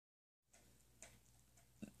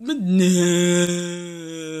No.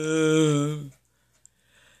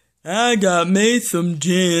 I got me some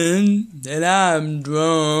gin and I'm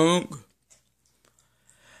drunk.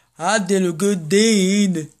 I did a good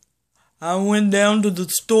deed. I went down to the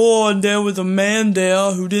store and there was a man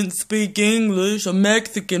there who didn't speak English, a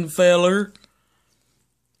Mexican feller.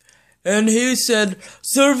 And he said,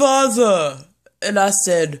 "Cerveza." And I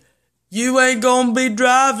said, "You ain't gonna be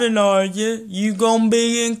driving, are you? You gonna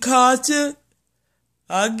be in casa?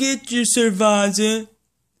 I'll get you, Cerveza."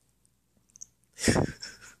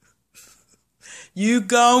 You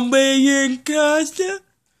gonna be in casa?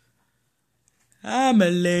 I'm a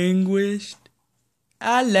linguist.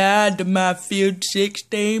 I lied to my field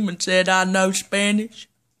 16 and said I know Spanish.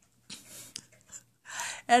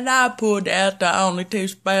 And I pulled out the only 2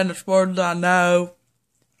 Spanish words I know.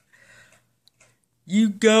 You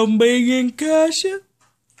gonna be in casa?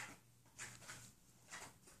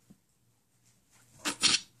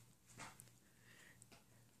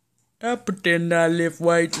 I pretend I lift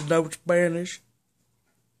weights and know Spanish.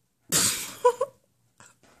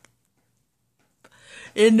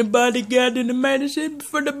 Anybody got any medicine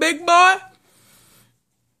for the big boy?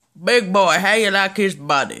 Big boy, how you like his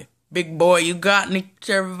body? Big boy, you got any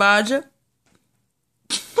cerveza?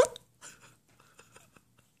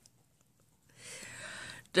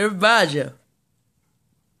 Cerveza.